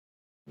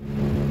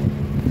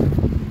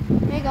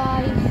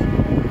guys.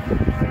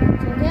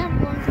 Today I'm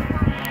going to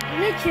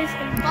glitches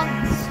and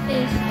bugs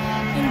is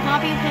in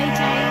Poppy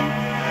Playtime.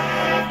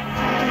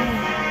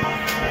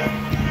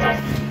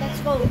 Let's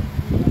go.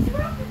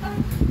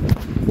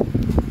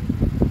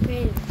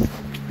 Okay.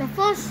 The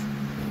first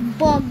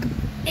bug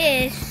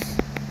is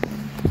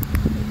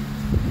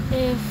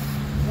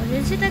what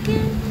is it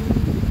again?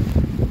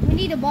 We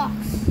need a box.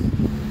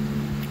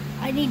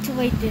 I need to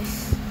wait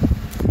this.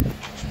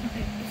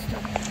 Okay, let's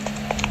start.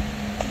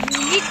 We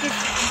need this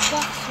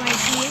box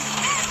right here.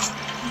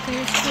 Okay,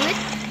 let's pull it.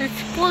 Let's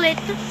pull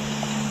it.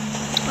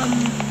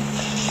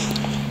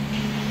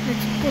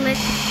 Let's pull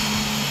it.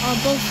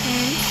 Both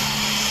hands.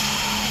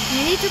 We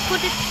need to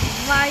put it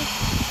right.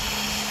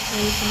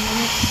 Wait a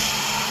minute.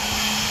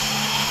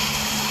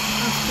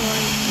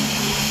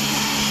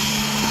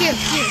 Here.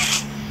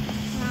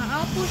 Now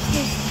I'll push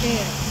this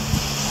there.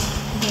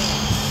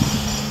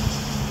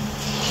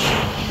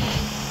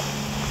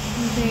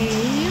 Okay,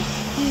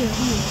 here.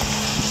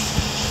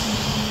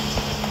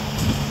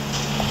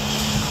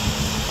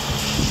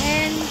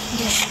 And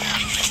there.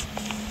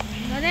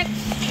 The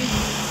next is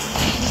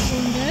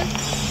in there.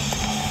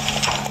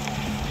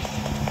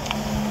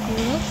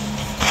 Here.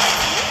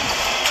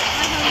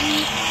 I have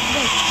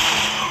this.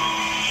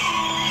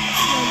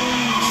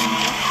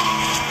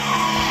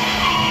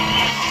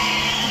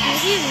 Okay,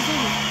 here.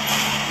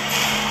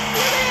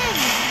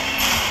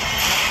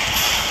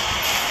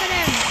 Look at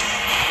him.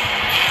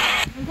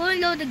 I'm going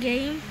to load the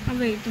game. Oh,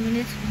 wait a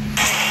minute.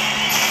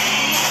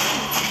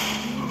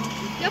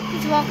 Yep,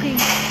 he's walking.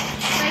 So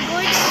I go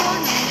in the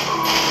corner.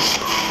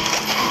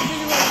 This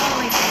is where I'm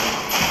going.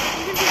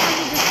 You can see how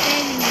he's just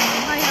standing there.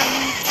 Hi,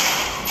 honey.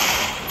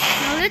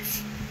 Now let's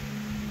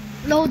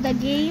load the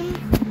game.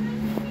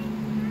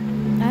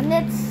 And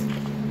let's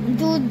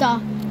do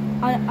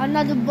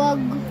another bug.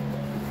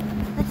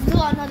 Let's do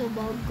another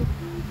bug.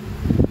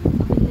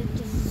 Okay, let's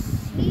just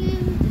see.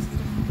 Just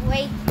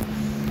wait.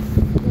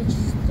 Let's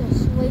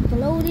just wait the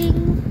loading.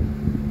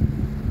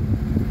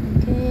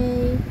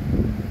 Okay.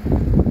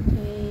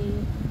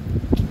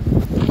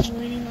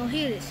 Waiting. Oh,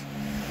 here it is.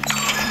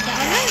 The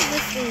another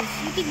bit is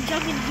you can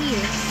jump in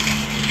here.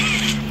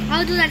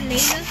 I'll do that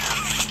later.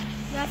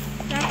 You have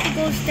to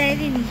go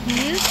stand in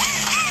here.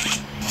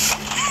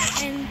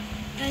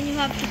 And you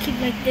have to keep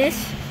like this.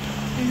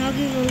 And I'll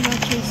give you my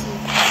chasing.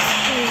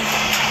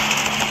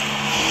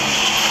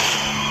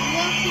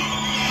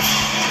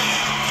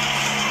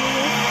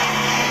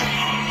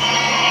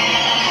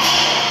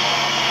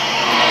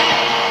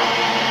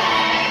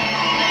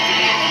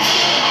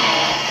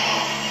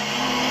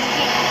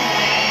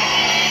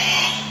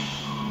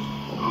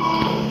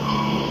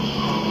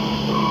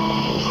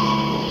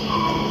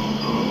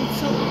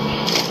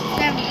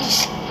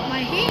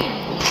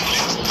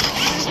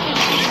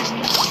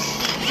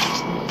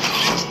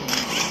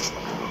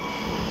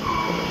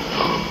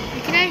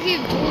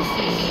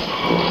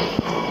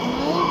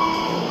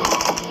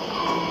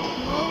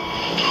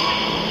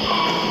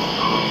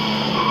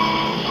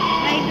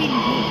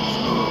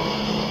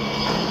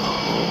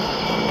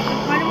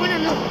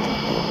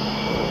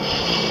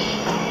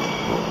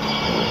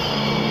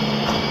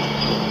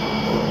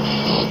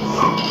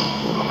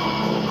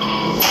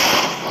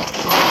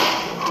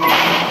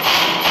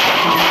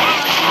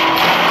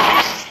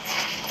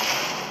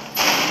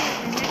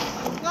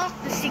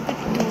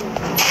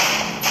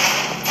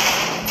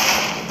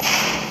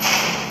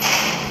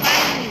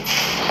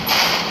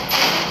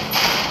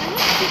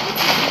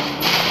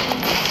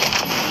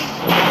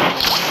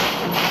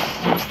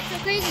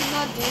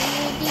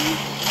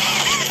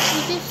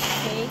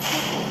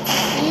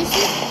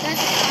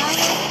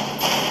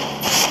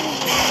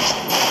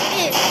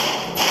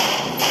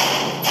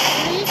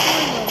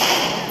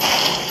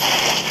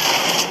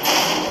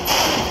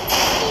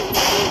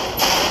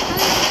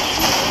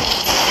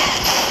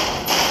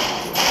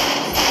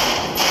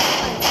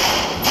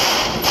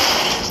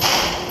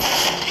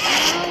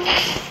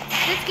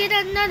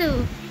 Another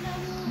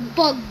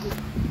bug.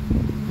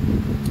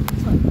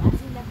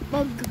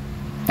 Bug.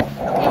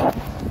 Okay.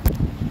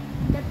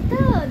 The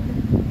third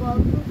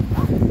bug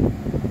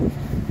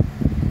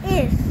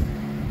is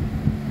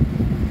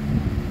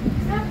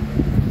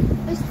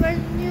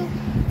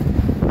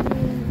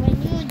when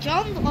you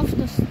jump off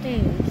the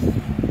stairs.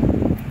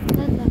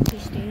 Not the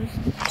stairs.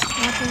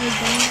 After we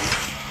jump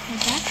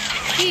like that.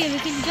 Here, we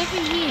can jump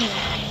in here.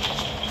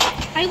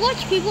 I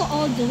watch people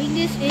all doing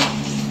this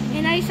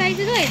and I decided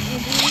to do it.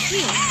 And it's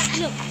here.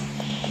 Look.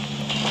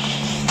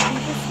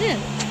 It's there.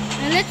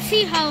 And let's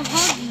see how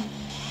huggy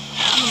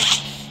it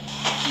looks.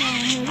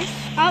 Now,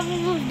 I'll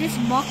remove this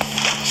box.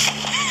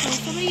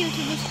 So many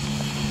YouTubers,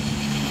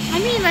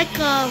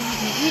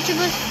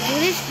 YouTubers do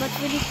this, but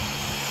when you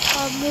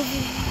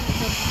moving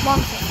the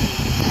box.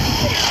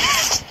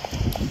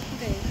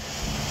 Okay.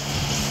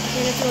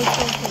 Okay, let's go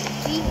to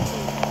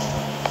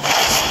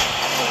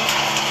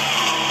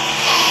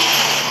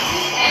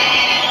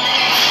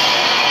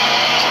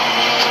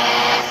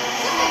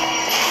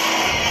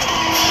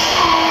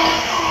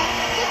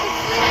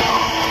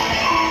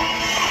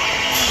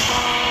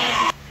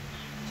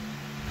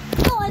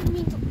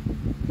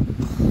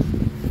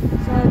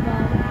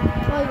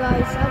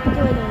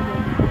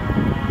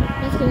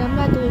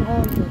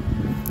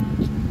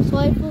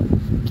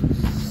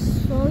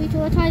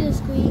title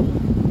screen.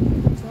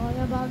 It's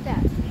all about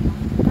that.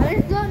 Now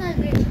let's go on a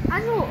great.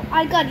 I know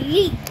I got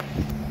leak.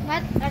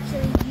 Not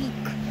actually leak.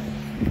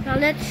 Now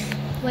let's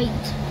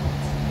wait.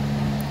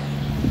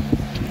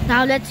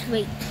 Now let's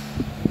wait.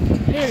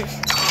 Here it is.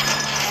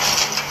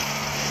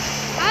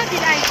 How did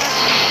I get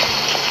leak?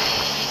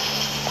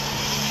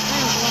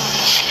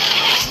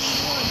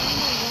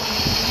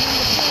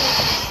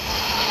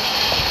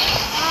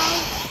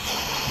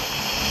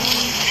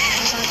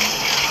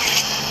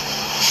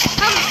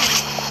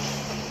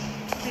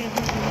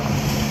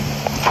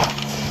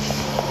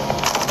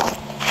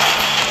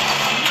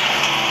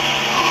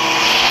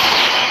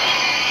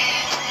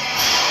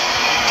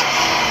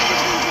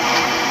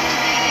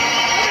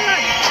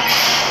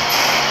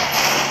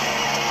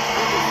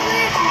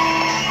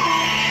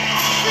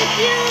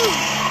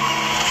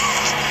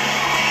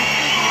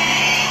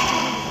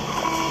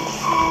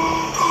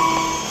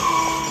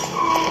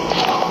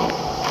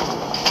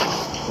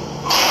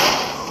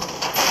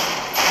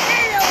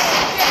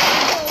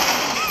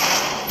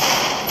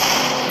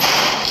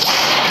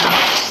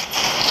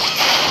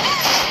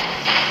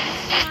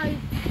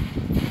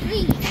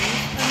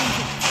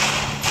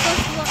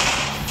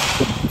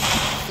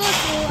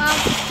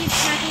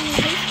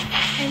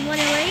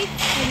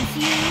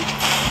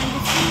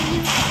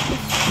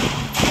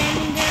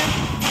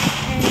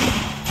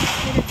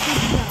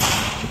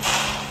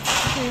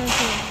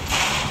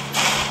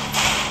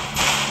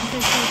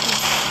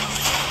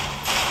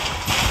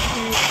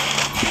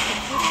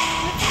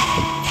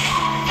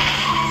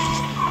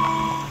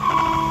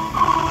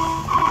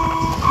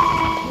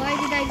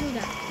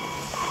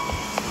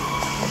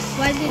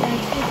 Why did I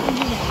freaking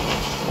do that?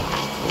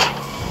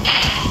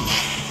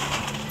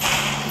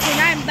 Okay,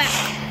 now I'm back.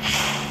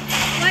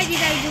 Why did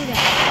I do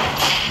that?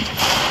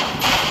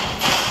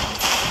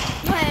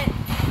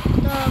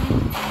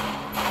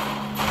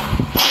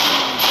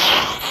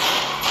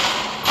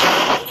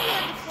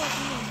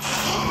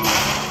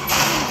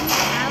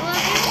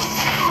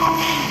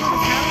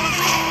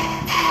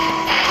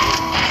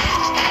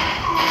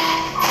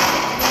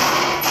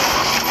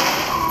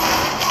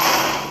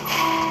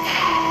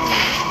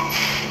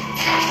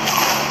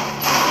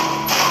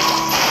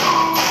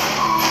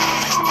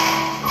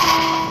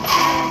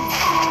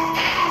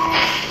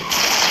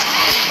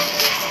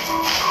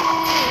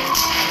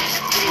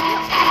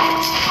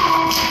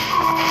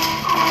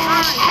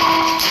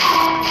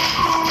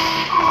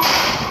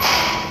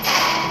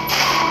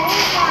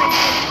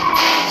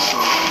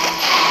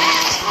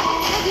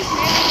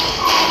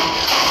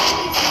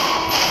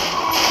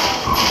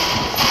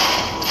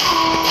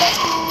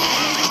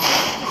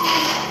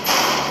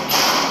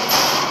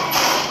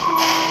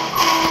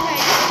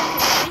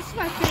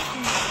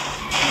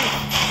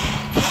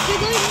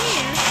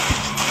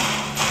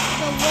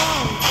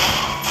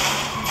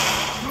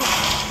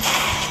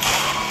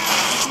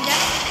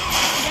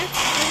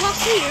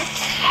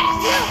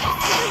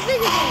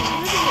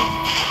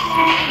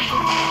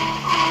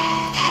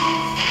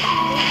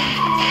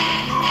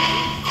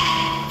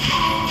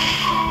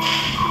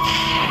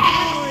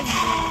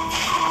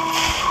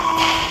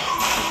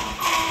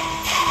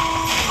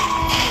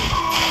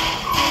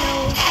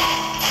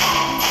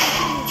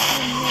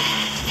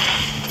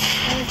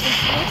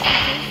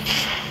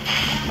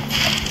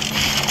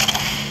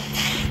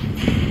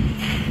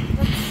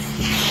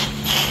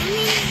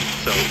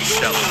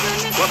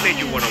 What made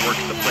you want to work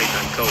at the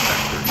Playtime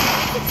Co-Factory?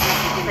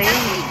 Playing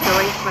with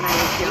toys when I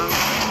was young.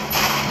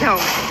 So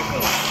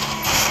magical.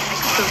 I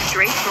could go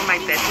straight from my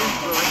bedroom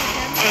floor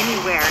to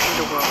anywhere in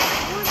the world.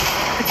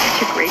 It was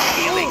such a great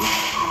feeling.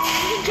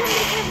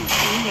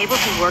 Being able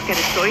to work at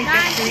a toy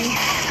factory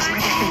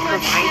where they can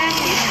provide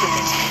kids with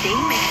the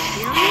same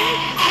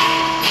experience.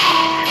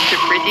 It's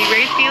a pretty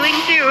great feeling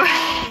too.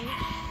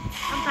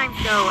 Sometimes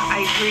though,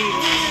 I really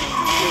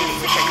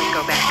wish I could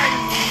go back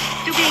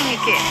to being a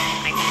kid.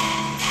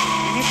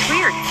 And it's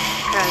weird,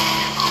 because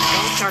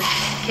adults are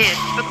kids,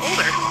 but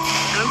older.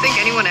 I don't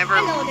think anyone ever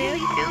really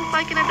feels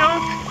like an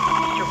adult.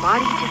 Your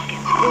body just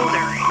gets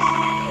older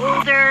and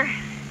older,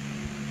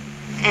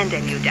 and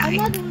then you die.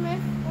 Another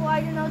myth, oh I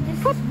don't know if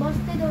this is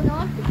busted or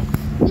not.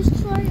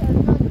 Destroy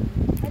another.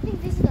 I think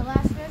this is the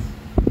last myth.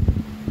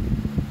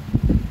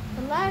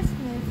 The last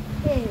myth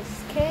is,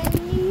 can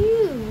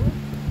you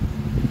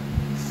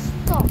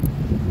stop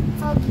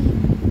hugging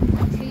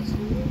Tracy?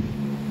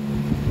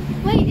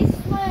 Wait, this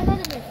is another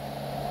myth.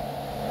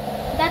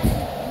 That's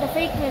the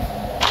fake myth.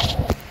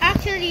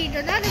 Actually, the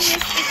other myth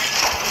is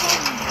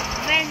from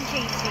van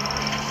chasing.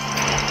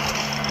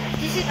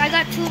 This is. I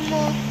got two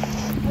more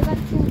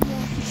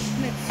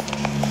myths.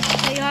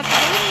 So you have to go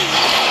to the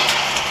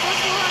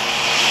first one.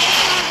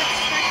 That's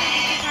starting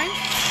at 2 times.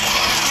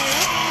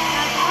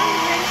 Now the one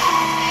myth.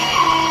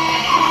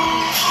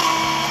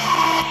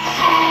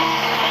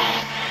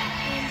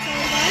 And so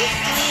guys,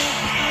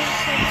 I'll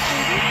say this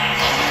later.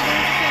 I'm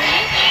going to show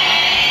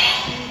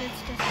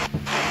you.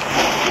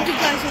 You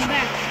guys are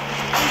back.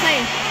 I'm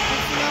playing.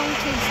 It's a long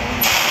chase.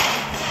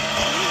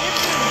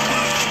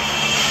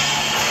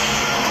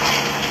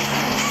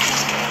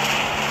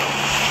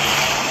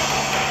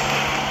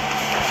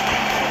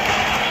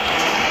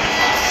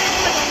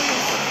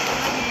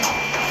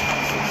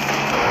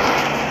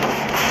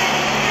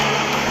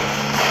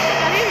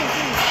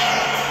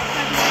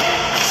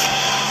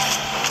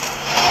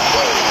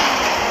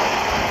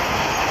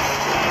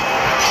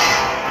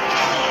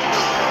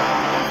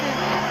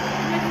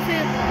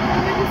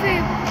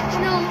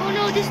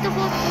 is the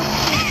fourth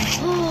myth.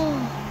 Oh.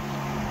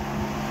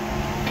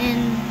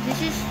 And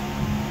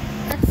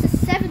that's the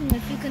 7th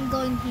myth. You can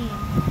go in here.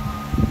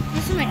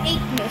 This is my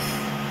 8th myth.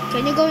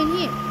 Can you go in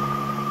here?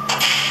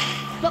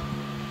 Oh.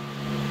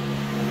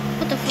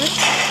 What the fuck?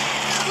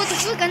 What the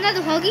fuck?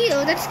 Another huggy?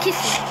 Oh, that's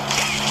kissing.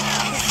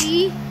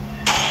 See?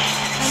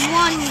 I'm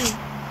warning you.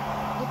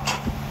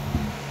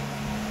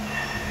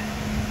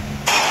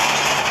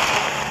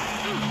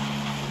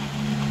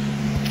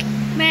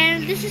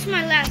 Man, this is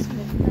my last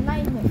myth, the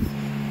 9th myth.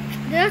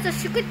 There's a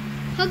secret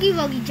Huggy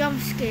Wuggy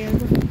jump scare,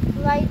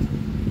 right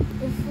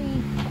if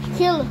we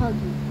kill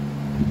Huggy.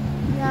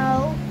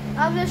 Now,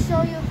 I will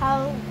show you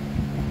how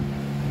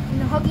in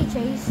the Huggy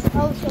chase.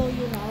 I'll show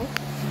you now.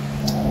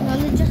 Now,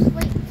 you just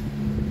wait.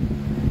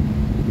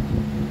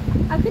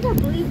 I cannot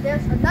believe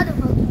there's another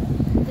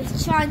Huggy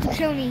that's trying to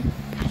kill me.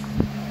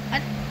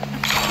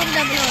 Comment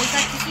down below if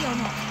I can see or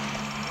not.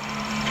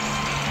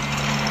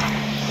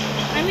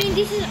 I mean,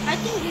 I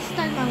think this is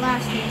not my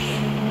last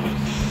myth.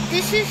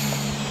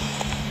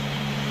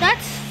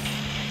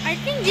 I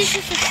think this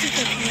is a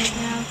secret right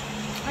now.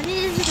 I think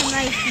this is a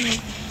nice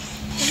myth.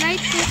 The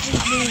nice myth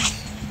is this.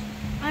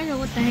 I know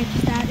what the heck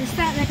is that. Is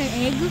that like an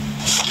egg?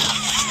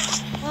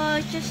 Or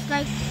it's just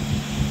like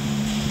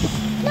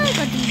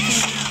a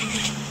detail.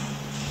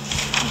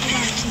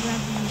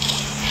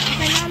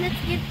 Okay, now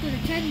let's get to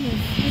the 10th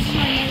myth. This is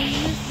my 9th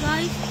myth,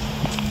 guys.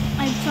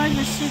 I'm trying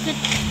a secret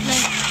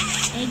like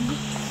egg.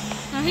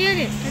 Now here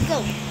it is. Let's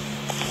go.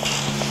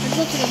 Let's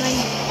go to the 9th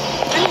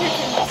myth. I'm going to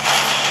kill it.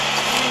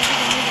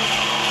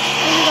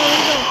 Here we go.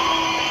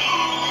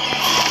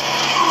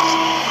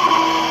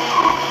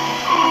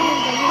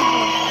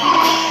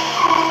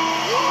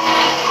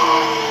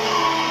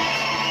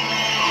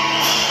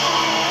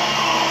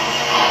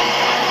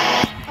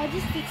 I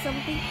just picked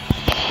something.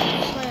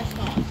 That's why I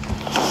stopped.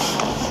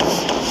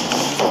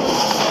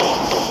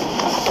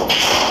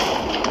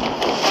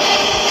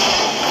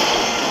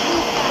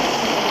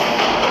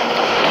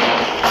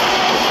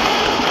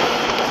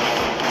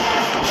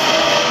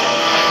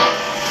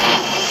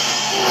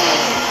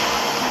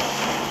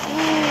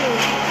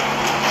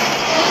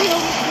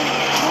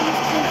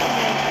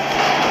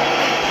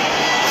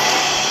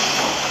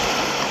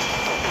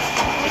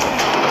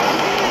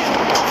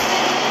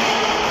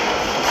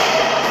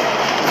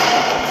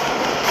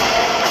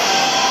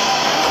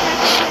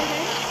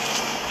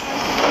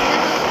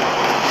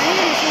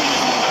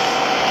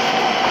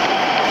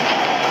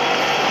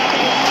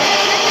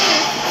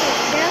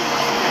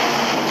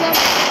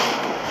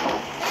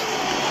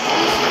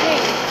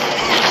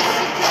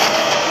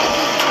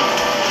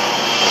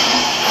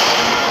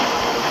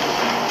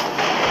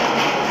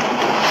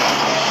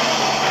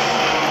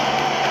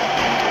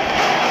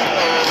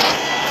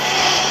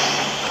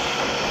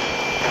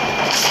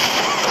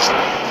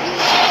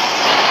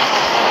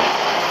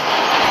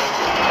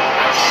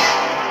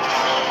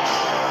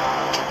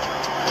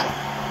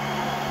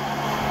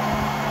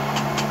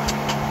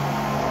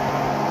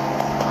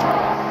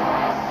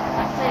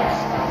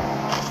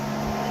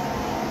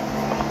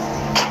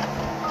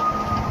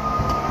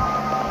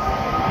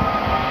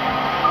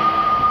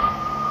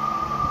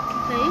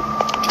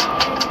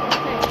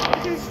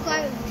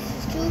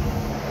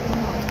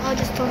 I'll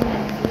just turn it on.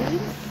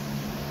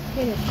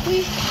 Here it is. 3,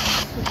 2,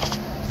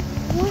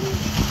 1.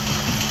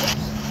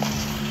 Oops.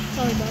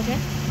 Sorry about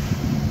that.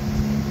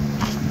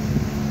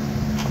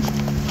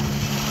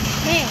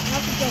 Man,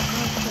 not the joke.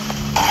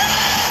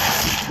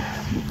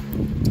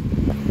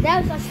 That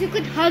was a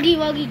secret Huggy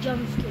Wuggy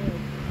jump scare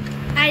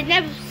I'd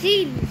never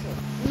seen before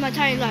in my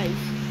entire life.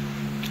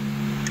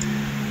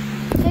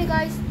 Hey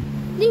guys,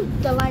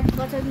 leave the like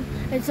button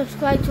and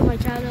subscribe to my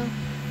channel.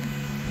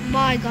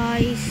 Bye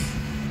guys.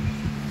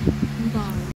 Bye.